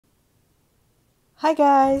Hi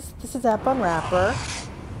guys, this is App Unwrapper.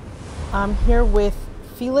 I'm here with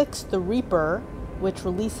Felix the Reaper, which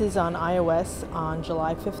releases on iOS on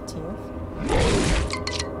July 15th.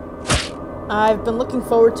 I've been looking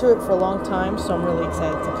forward to it for a long time, so I'm really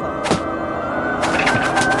excited to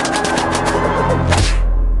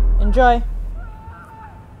play. Enjoy!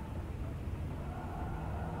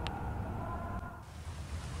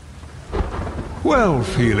 Well,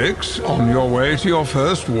 Felix, on your way to your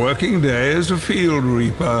first working day as a field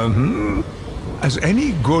reaper, As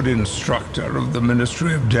any good instructor of the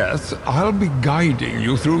Ministry of Death, I'll be guiding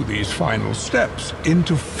you through these final steps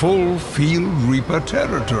into full field reaper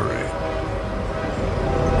territory.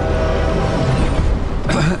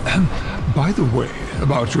 By the way,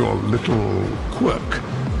 about your little quirk,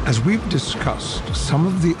 as we've discussed, some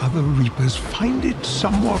of the other reapers find it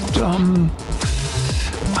somewhat,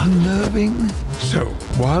 unnerving. So,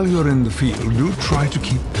 while you're in the field, do try to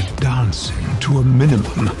keep the dancing to a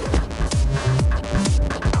minimum.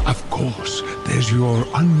 Of course, there's your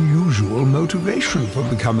unusual motivation for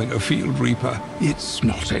becoming a field reaper. It's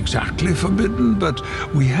not exactly forbidden, but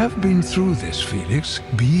we have been through this, Felix.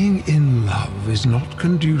 Being in love is not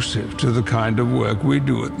conducive to the kind of work we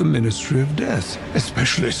do at the Ministry of Death,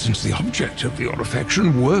 especially since the object of your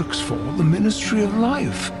affection works for the Ministry of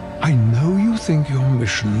Life. I know you think your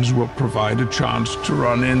missions will provide a chance to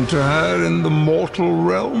run into her in the mortal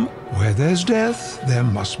realm. Where there's death, there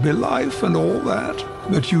must be life and all that.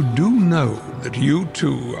 But you do know that you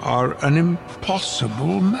two are an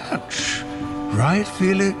impossible match. Right,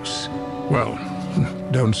 Felix? Well,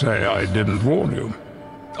 don't say I didn't warn you.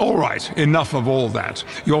 All right, enough of all that.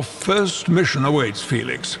 Your first mission awaits,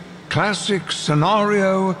 Felix. Classic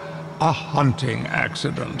scenario, a hunting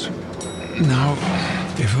accident. Now,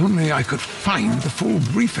 if only I could find the full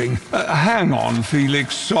briefing. Hang on,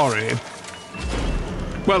 Felix, sorry.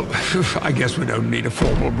 Well, I guess we don't need a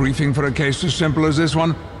formal briefing for a case as simple as this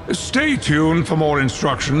one. Stay tuned for more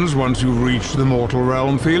instructions once you've reached the mortal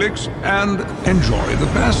realm, Felix, and enjoy the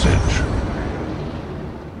passage.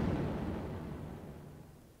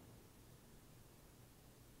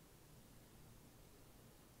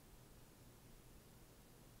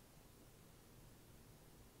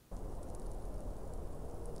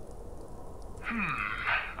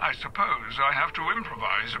 I suppose I have to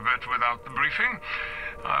improvise a bit without the briefing.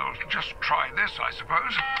 I'll just try this, I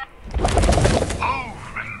suppose. Oh,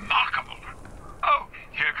 remarkable. Oh,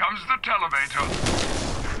 here comes the televator.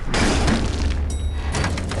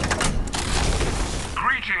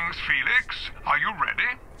 Greetings, Felix. Are you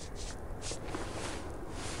ready?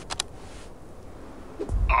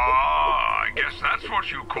 Ah, I guess that's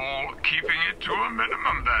what you call keeping it to a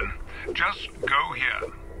minimum, then. Just go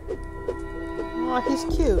here. Aw, he's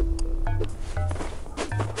cute.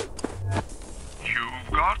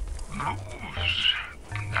 You've got moves,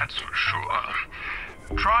 that's for sure.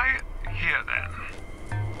 Try here then.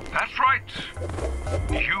 That's right.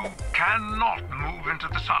 You cannot move into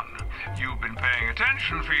the sun. You've been paying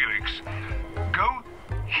attention, Felix. Go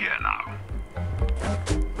here now.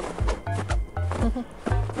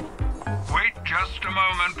 Wait just a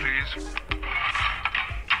moment, please.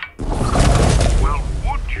 Well,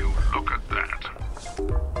 would you look at that?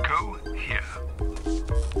 Go here.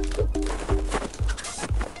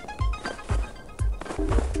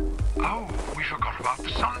 Oh, we forgot about the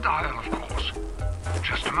sundial, of course.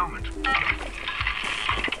 Just a moment. And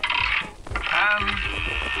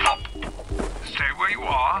hop. Stay where you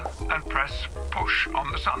are and press push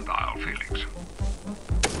on the sundial, Felix.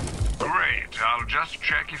 Great. I'll just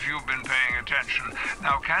check if you've been paying attention.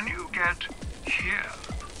 Now, can you get here?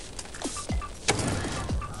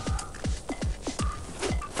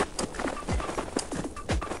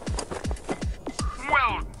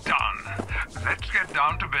 Let's get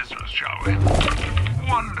down to business, shall we?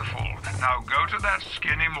 Wonderful. Now go to that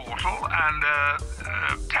skinny mortal and,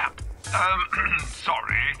 tap.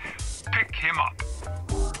 Sorry. Pick him up.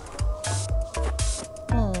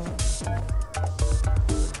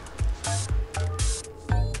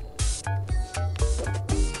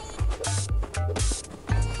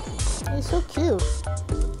 He's so cute.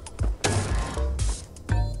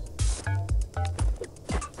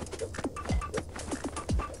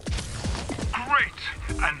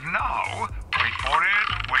 And now, wait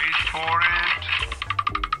for it.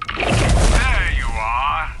 There you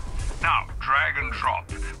are. Now, drag and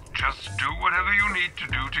drop. Just do whatever you need to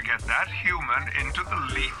do to get that human into the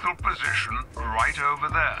lethal position right over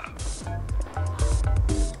there.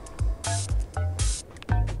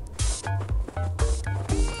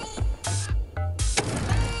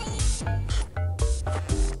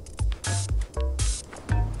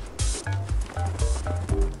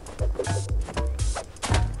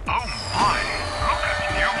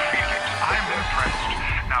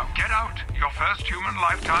 human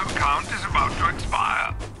lifetime account is about to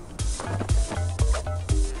expire.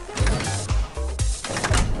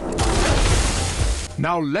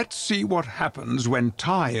 Now let's see what happens when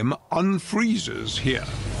time unfreezes here.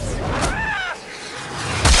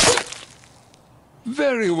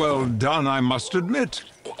 Very well done, I must admit.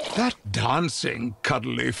 That dancing,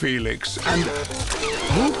 cuddly Felix, and...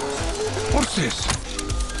 Oh, what's this?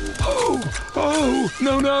 Oh,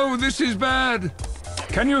 no, this is bad.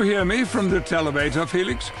 Can you hear me from the elevator,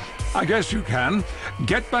 Felix? I guess you can.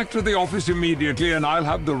 Get back to the office immediately and I'll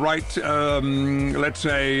have the right, let's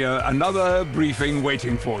say, another briefing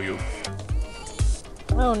waiting for you.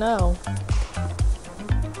 Oh no.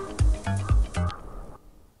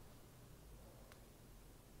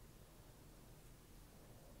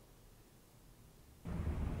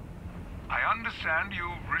 I understand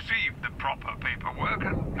you've received the proper paperwork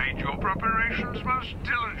and made your preparations most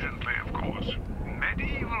diligently, of course.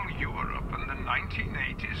 Medieval Europe and the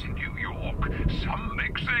 1980s New York. Some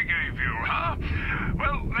mix they gave you, huh?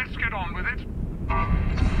 Well, let's get on with it.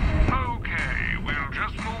 Okay, we'll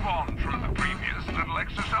just move on from the previous little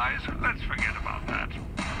exercise. Let's forget about that.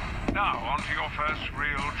 Now, on to your first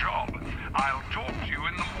real job. I'll talk to you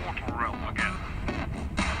in the mortal realm again.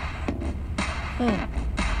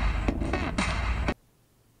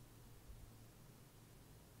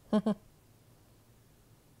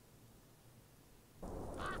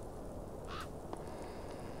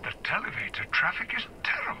 The televator traffic is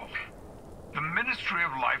terrible. The Ministry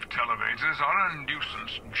of Life televators are a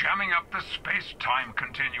nuisance, jamming up the space-time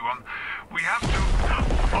continuum. We have to...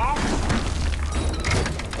 Oh!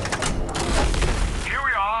 Here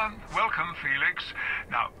we are. Welcome, Felix.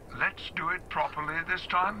 Now, let's do it properly this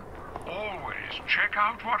time. Always check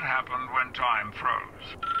out what happened when time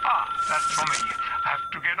froze. Ah, that's for me. Have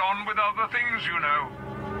to get on with other things, you know.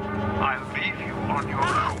 I'll leave you on your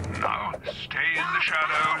own now. Stay in the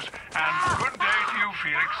shadows, and good day to you,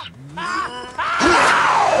 Felix.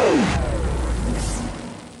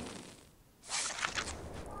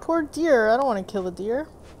 Poor deer. I don't want to kill the deer.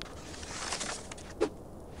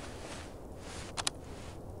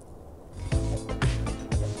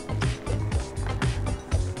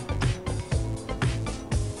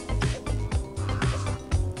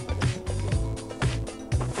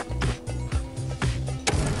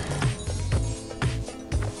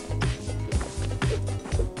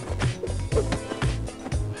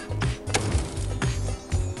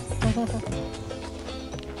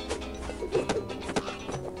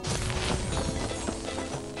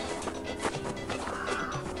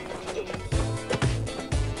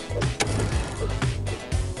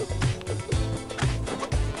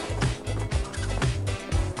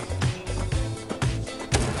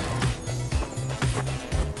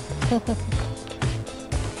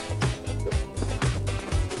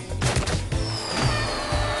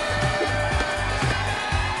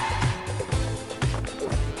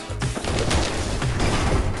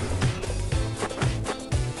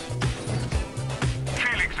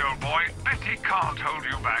 Can't hold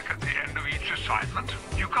you back at the end of each assignment.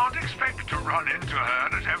 You can't expect to run into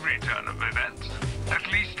her at every turn of events. At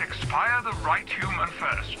least expire the right human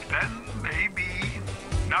first, then maybe...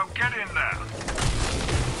 Now get in there.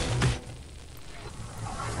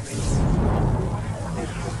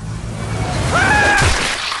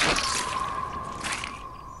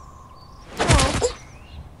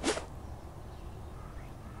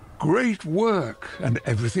 Great work, and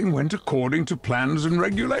everything went according to plans and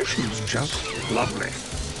regulations. Just lovely.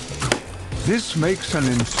 This makes an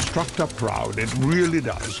instructor proud, it really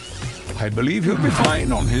does. I believe he'll be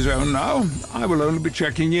fine on his own now. I will only be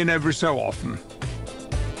checking in every so often.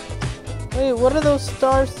 Wait, what are those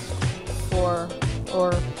stars for?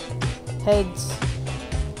 Or heads?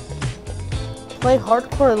 Play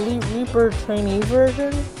Hardcore Elite Reaper trainee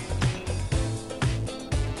version?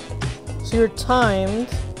 So you're timed.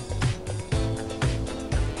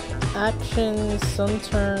 Actions, sun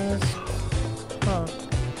turns. Huh.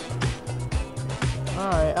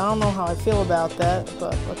 Alright, I don't know how I feel about that,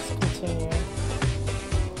 but let's continue.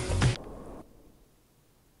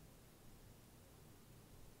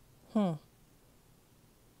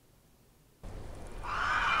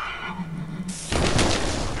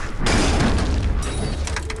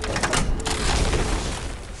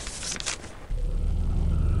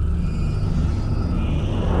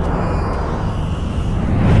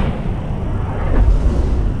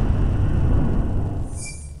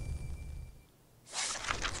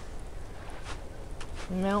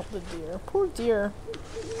 Mount the deer. Poor deer.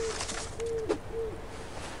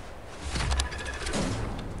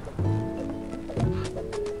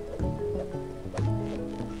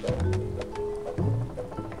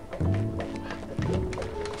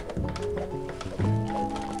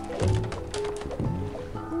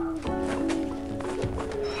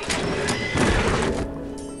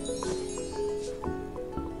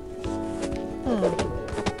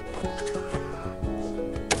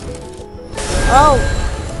 Oh!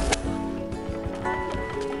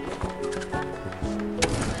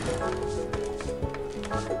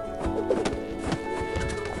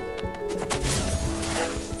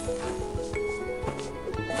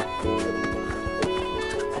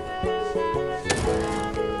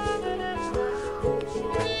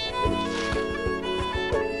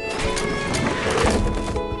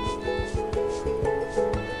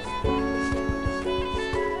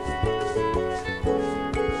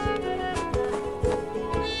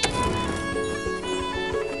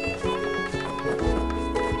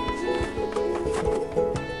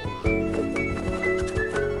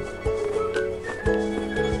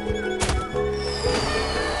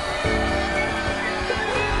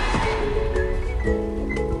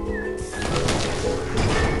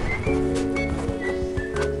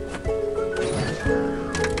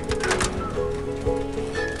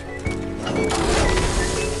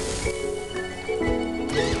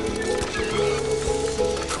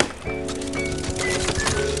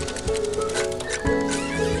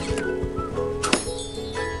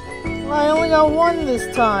 I only got one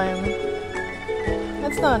this time.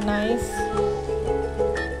 That's not nice.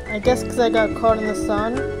 I guess because I got caught in the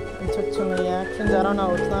sun and took too many actions. I don't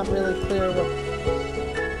know. It's not really clear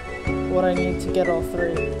what I need to get all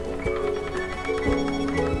three.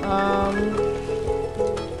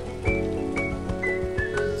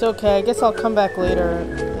 It's okay. I guess I'll come back later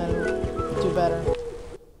and do better.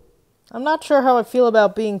 I'm not sure how I feel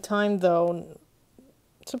about being timed though.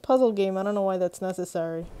 It's a puzzle game. I don't know why that's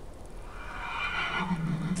necessary.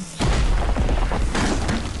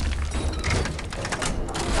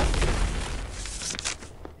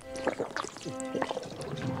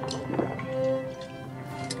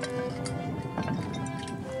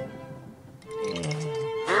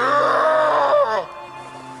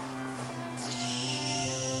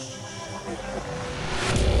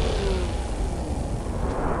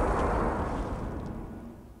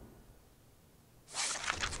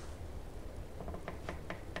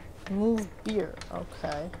 Move beer,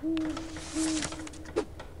 okay.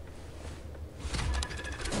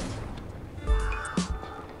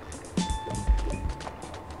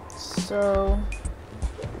 So...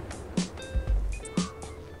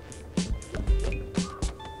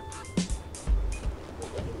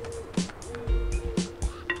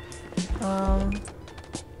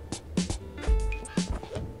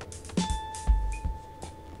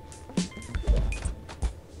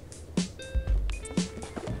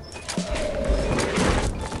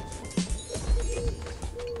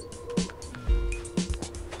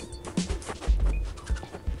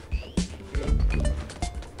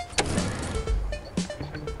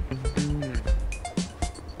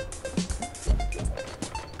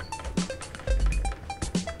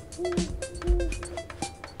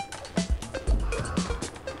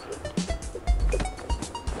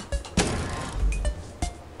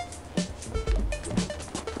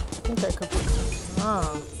 I think I could...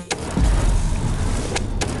 Ah.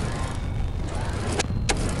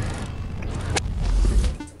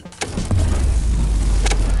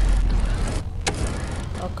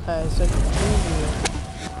 Okay, so...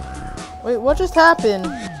 Wait, what just happened?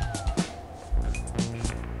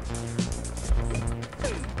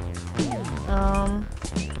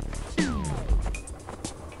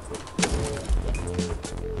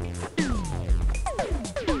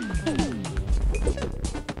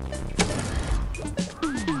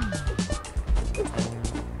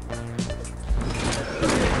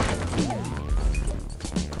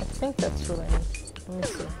 I think that's what I need. Let me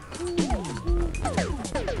see.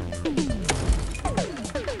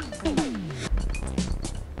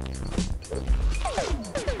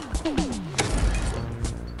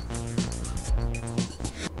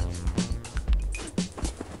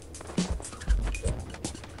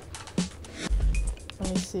 Let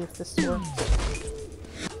me see if this works.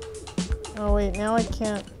 Oh wait, now I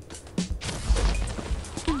can't.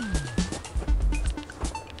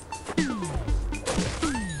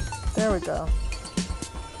 There we go.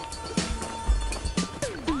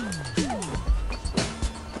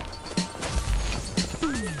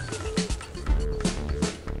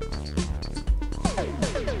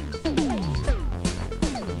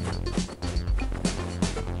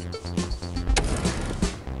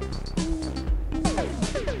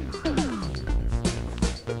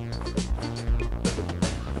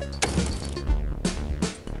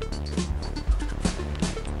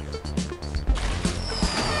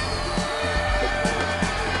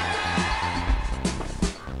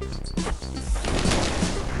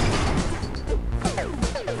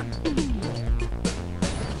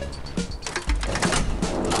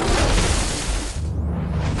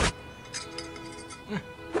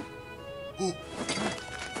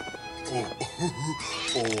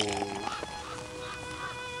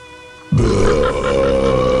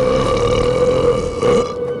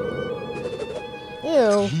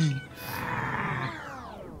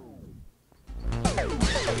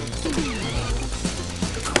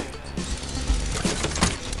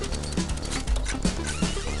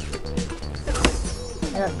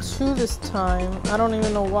 I got 2 this time. I don't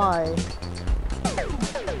even know why.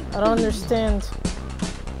 I don't understand.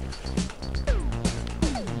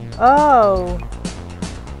 Oh!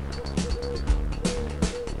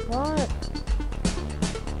 What?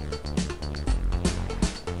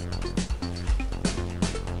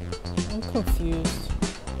 I'm confused.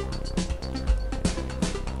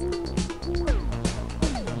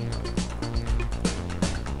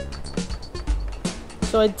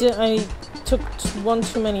 So I took 1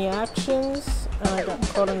 too many actions, and I got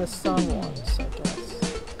caught in the sun once, I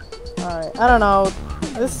guess. Alright, I don't know.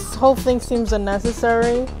 This whole thing seems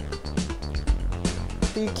unnecessary.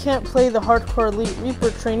 But you can't play the Hardcore Elite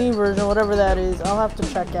Reaper trainee version, whatever that is. I'll have to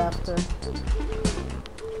check after.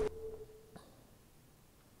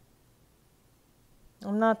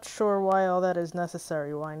 I'm not sure why all that is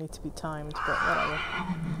necessary, why I need to be timed, but whatever.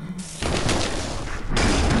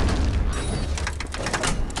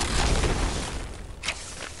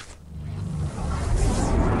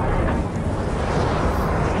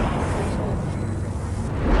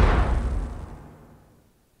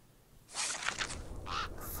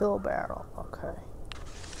 Fill barrel, okay.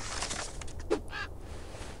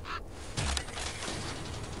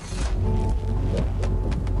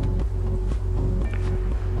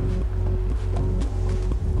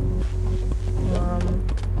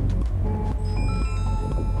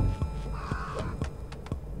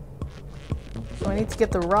 So I need to get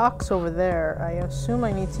the rocks over there. I assume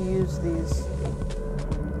I need to use these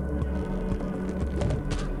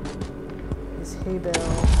hay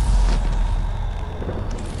bales.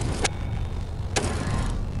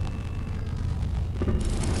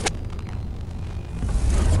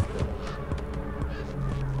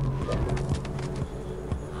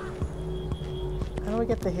 How do I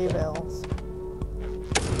get the hay bales?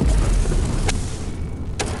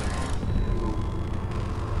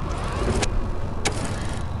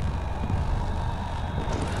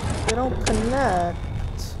 They don't connect.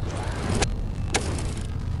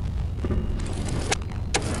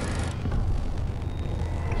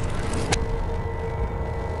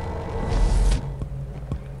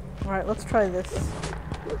 Alright, let's try this.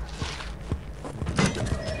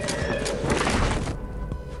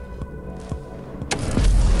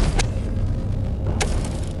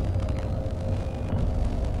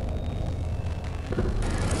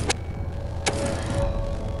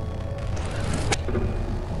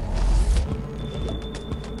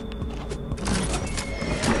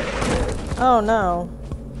 Oh no.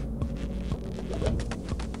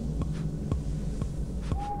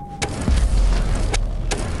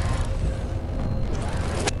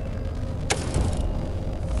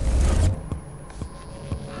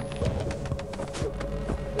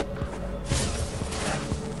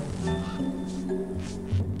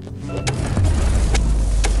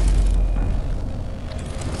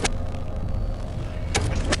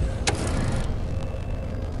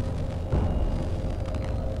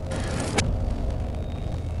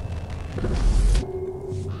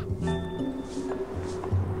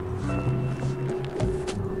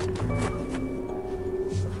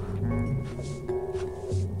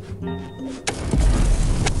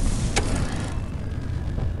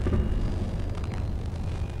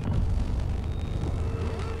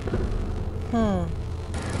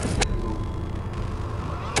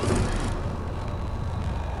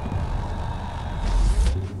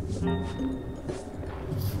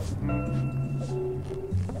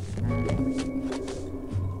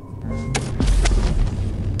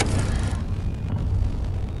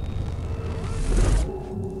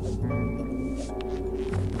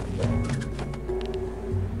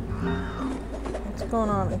 What's going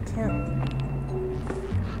on? I can't.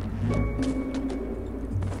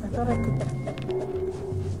 I thought I could.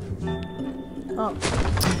 Oh.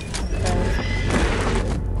 Okay.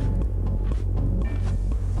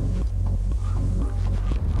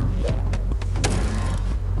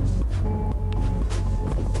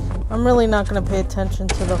 I'm really not going to pay attention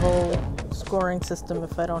to the whole scoring system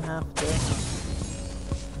if I don't have to.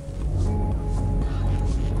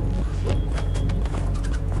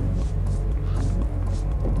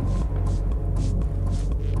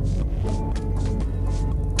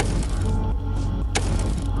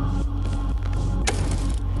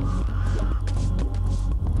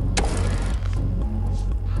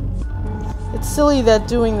 It's silly that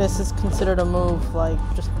doing this is considered a move, like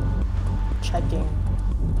just checking.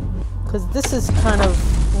 Because this is kind of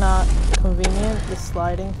not convenient, this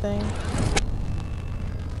sliding thing.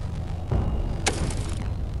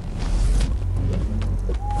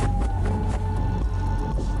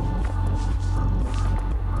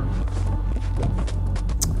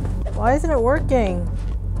 Why isn't it working?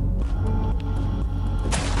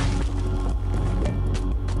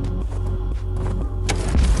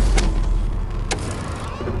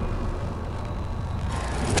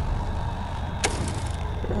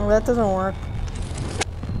 that doesn't work.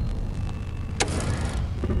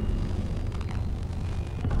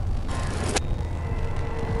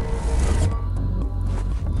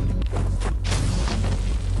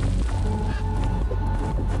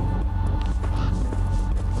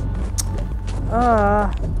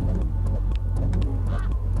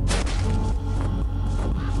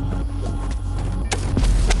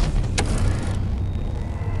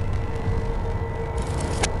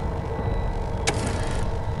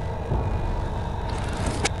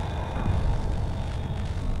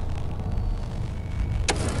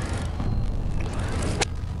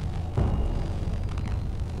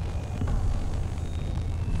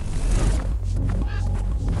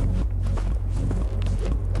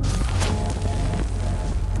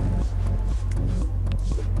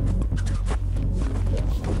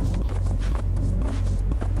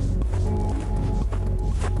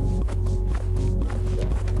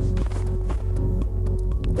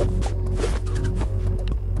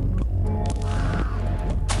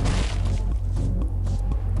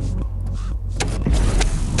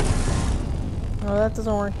 Oh, that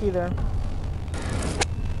doesn't work either.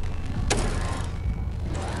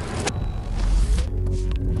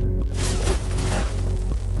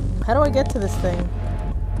 How do I get to this thing?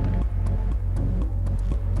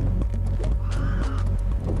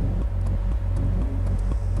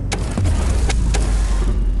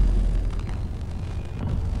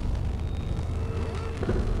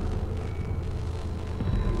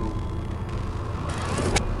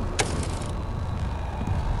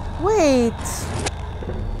 Wait!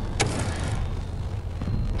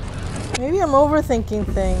 Maybe I'm overthinking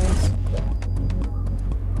things.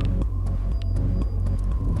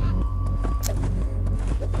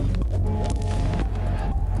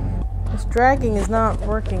 This dragging is not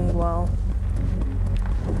working well.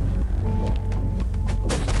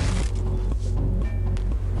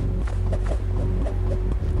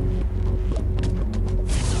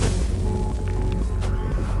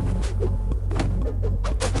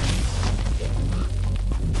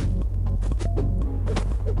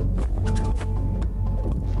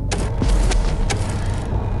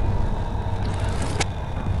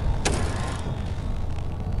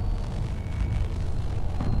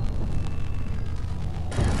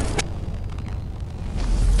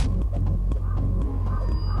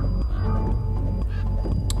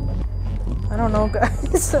 I don't know,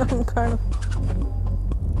 guys. I'm kind of...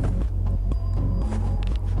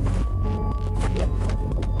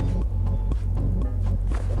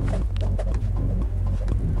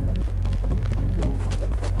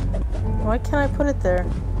 Why can't I put it there?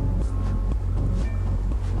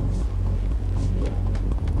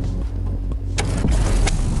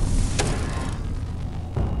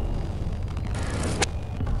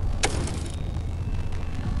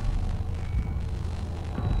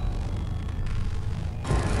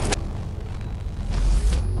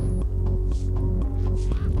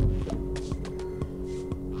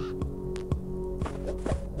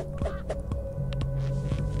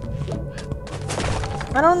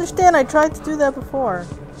 I don't understand. I tried to do that before.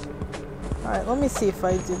 Alright, let me see if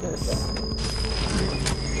I do this.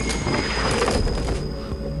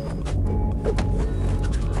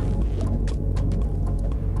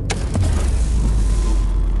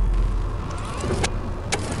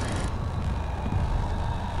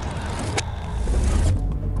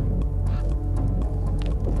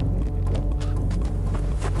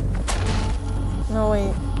 No,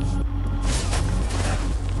 wait.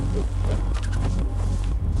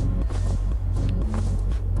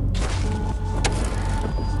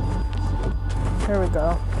 Here we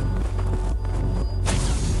go.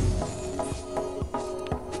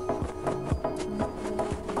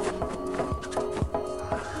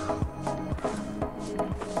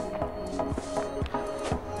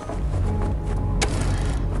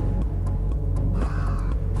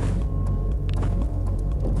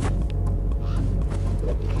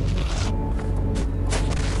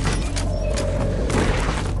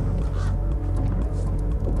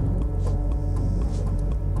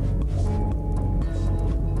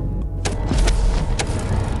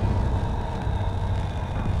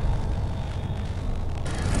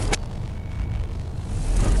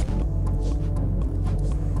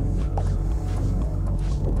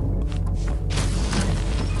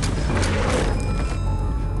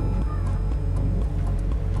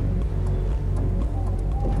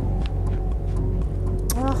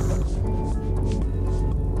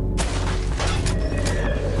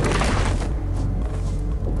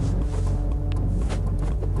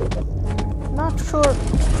 Not sure.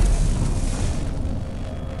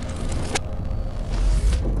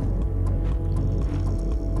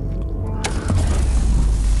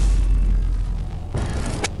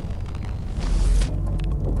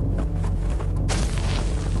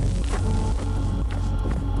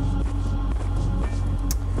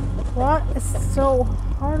 is so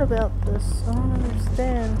hard about this? I don't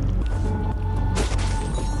understand.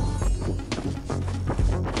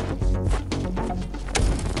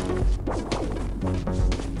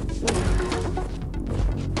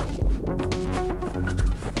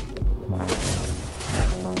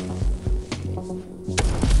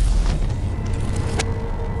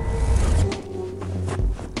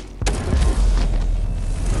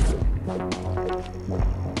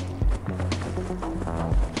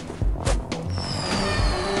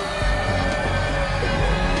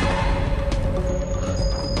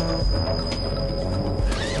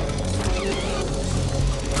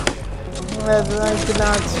 I did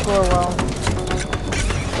not score well.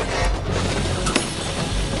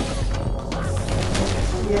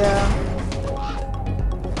 Yeah.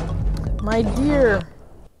 My dear.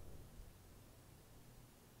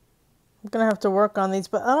 I'm gonna have to work on these,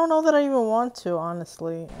 but I don't know that I even want to,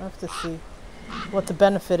 honestly. I have to see what the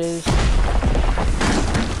benefit is.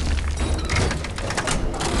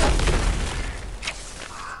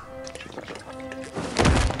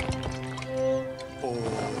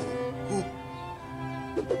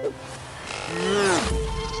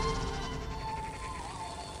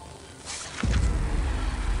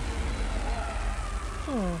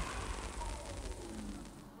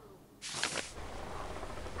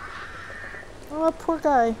 Oh, that poor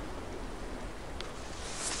guy.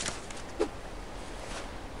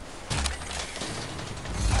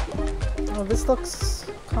 Oh, this looks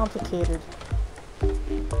complicated.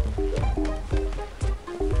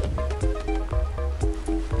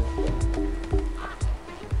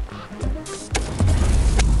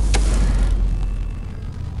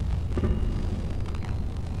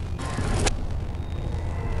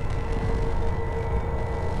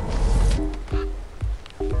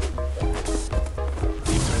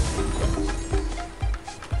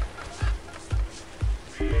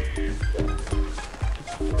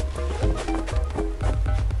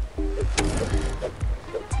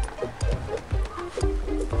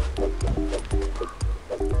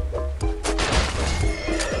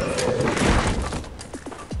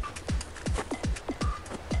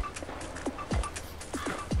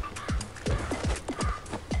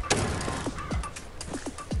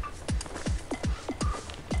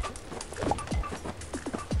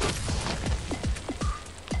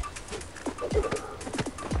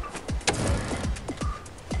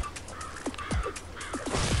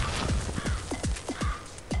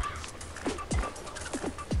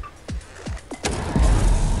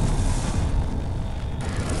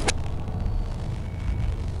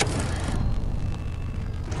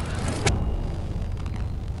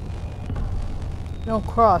 No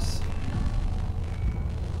cross.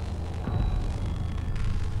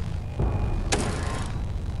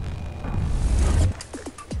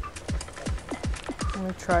 Let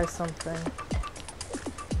me try something.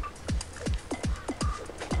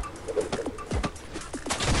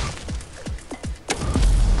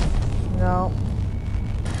 No.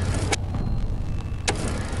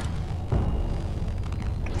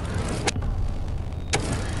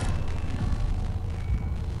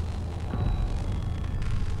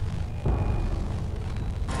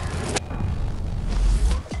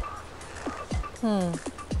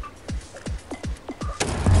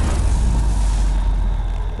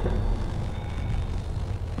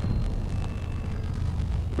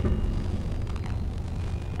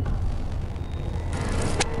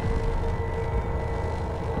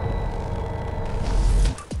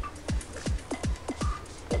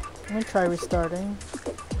 Let me try restarting.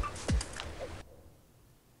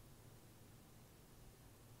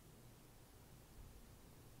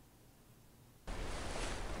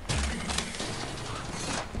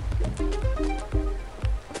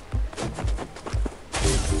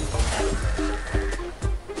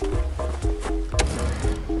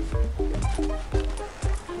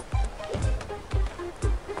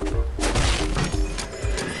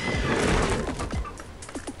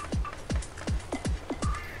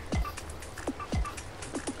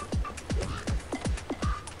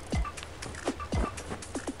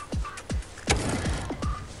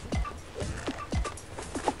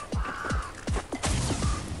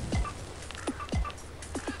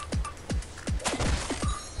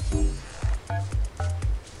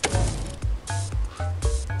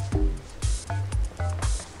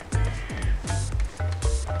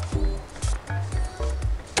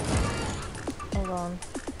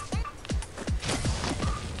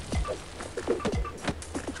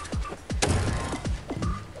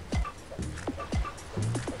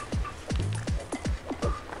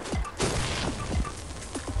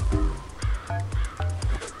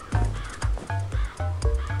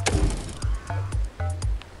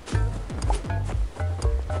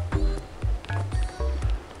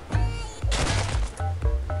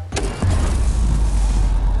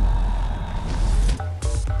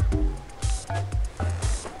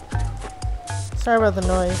 Sorry about the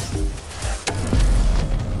noise.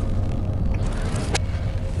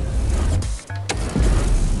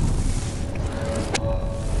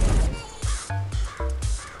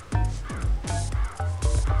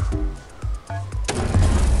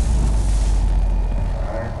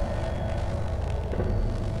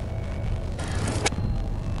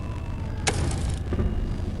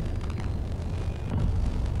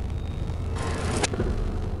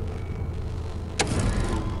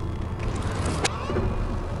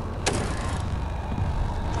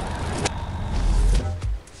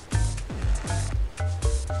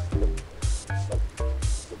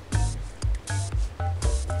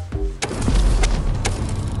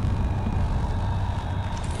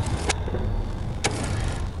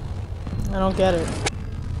 I don't get it.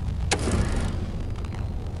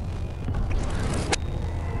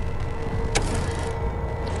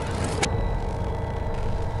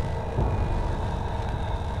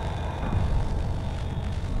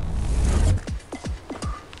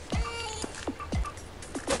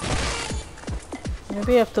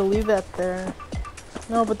 Maybe I have to leave that there.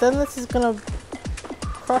 No, but then this is gonna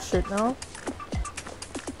crush it, no?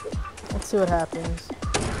 Let's see what happens.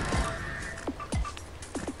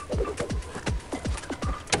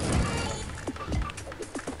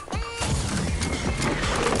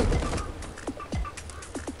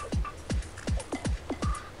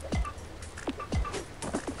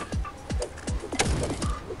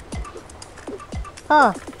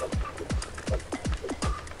 Huh.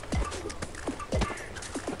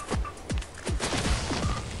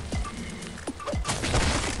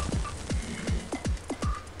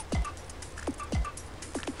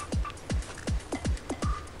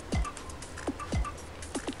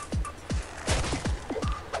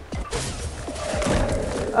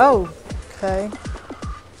 Oh, okay.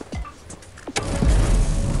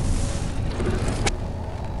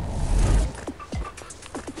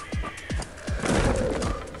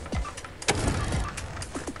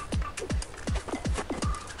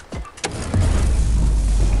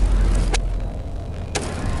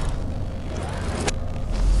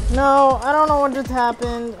 No, I don't know what just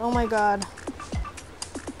happened. Oh my god.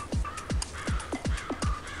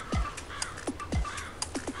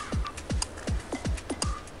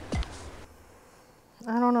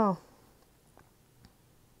 I don't know.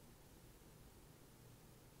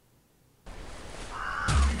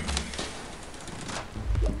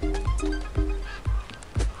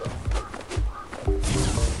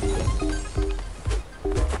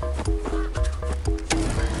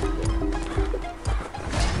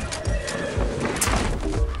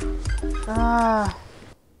 Ah.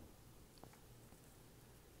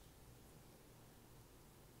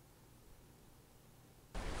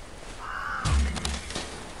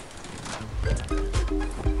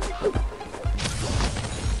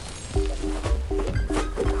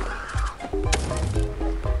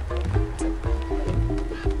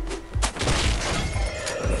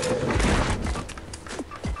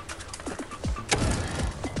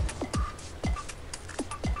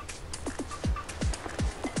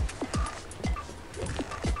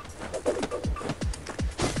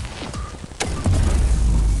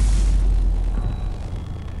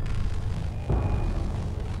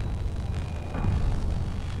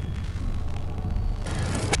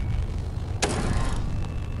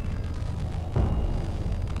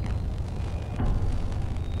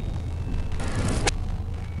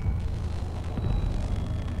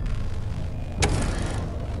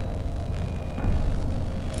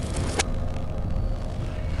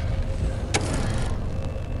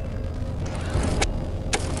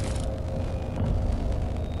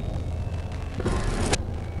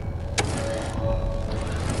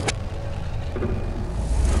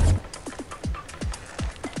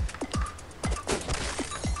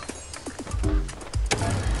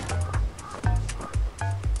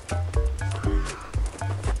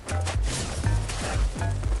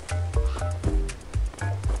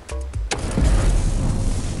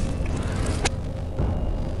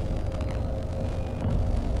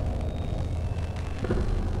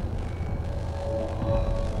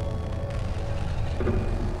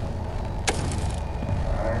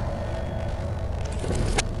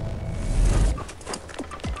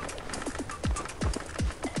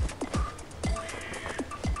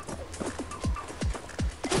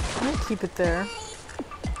 Keep it there.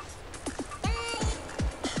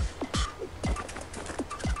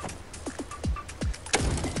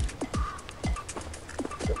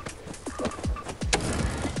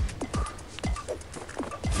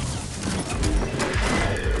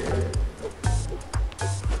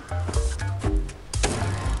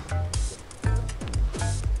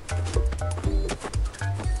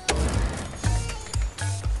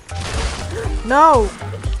 No!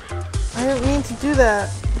 I didn't mean to do that.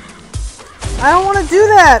 I don't want to do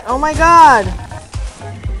that! Oh my god!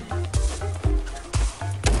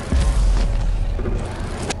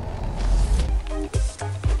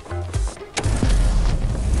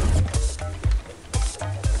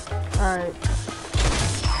 Alright.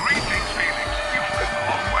 Greetings, Felix. You've come a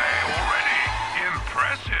long way already.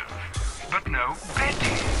 Impressive. But no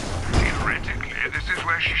Betty. Theoretically, this is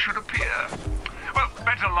where she should appear. Well,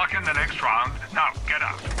 better luck in the next round. Now, get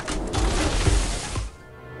out.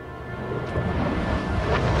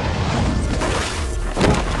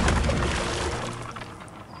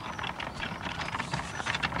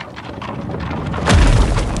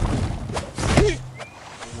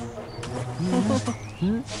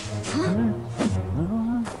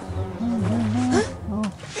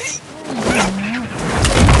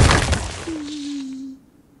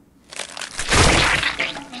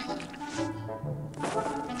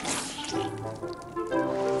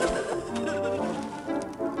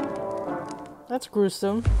 That's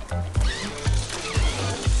gruesome.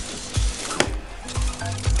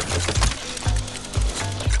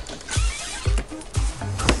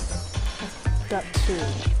 Got two.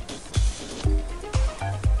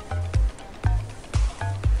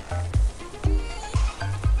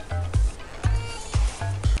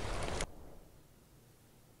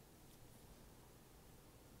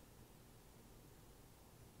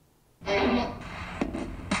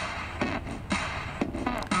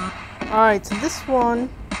 Alright, so this one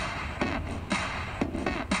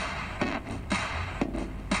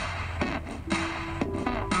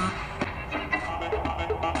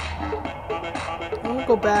I'm gonna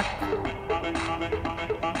go back.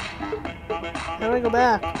 How do I go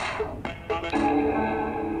back?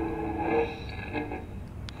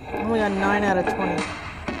 I only got 9 out of 20.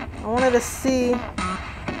 I wanted to see.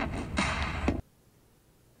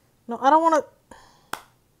 No, I don't want to.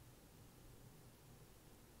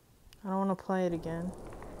 I don't want to play it again.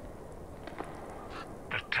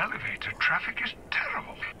 The televator traffic is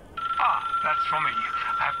terrible. Ah, that's for me.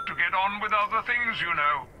 Have to get on with other things, you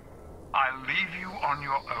know. I'll leave you on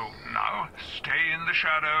your own now. Stay in the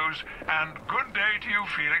shadows, and good day to you,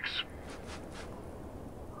 Felix.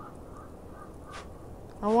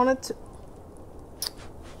 I wanted to.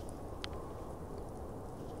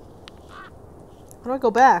 How do I go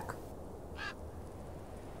back?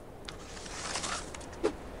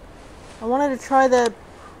 I wanted to try that.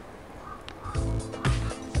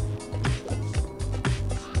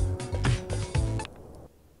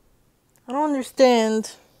 I don't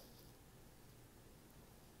understand.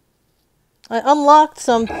 I unlocked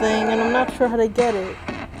something and I'm not sure how to get it.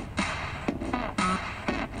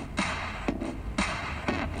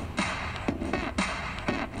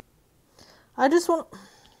 I just want.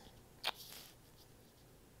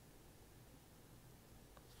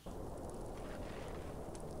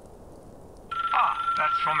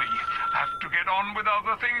 That's for me. Have to get on with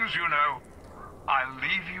other things, you know. I'll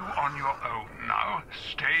leave you on your own now.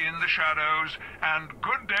 Stay in the shadows, and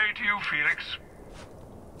good day to you, Felix.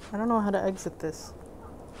 I don't know how to exit this.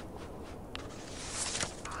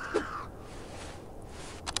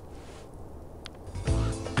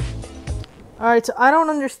 Alright, so I don't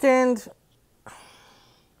understand.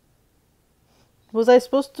 Was I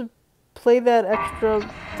supposed to play that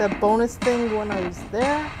that bonus thing when I was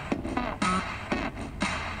there?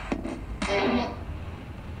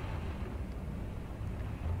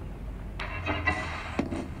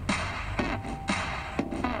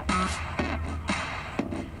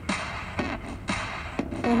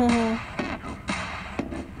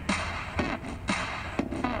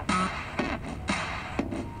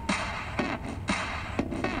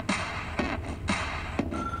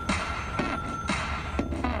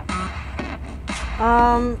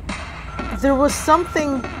 There was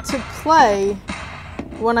something to play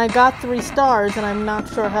when I got 3 stars, and I'm not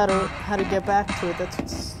sure how to get back to it.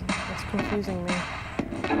 That's confusing me.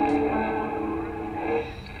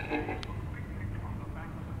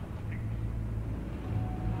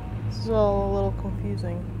 This is all a little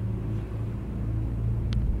confusing.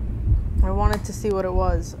 I wanted to see what it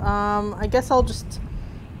was. I guess I'll just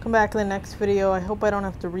come back in the next video. I hope I don't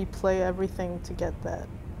have to replay everything to get that.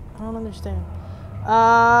 I don't understand.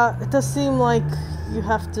 It does seem like you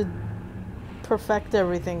have to perfect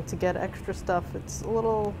everything to get extra stuff. It's a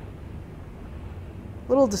little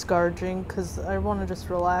discouraging because I want to just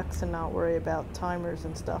relax and not worry about timers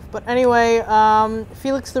and stuff. But anyway,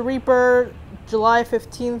 Felix the Reaper, July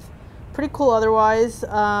 15th. Pretty cool otherwise.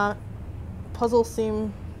 Puzzles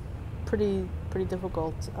seem pretty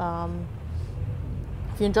difficult.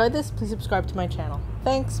 If you enjoyed this, please subscribe to my channel.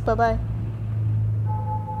 Thanks, bye-bye.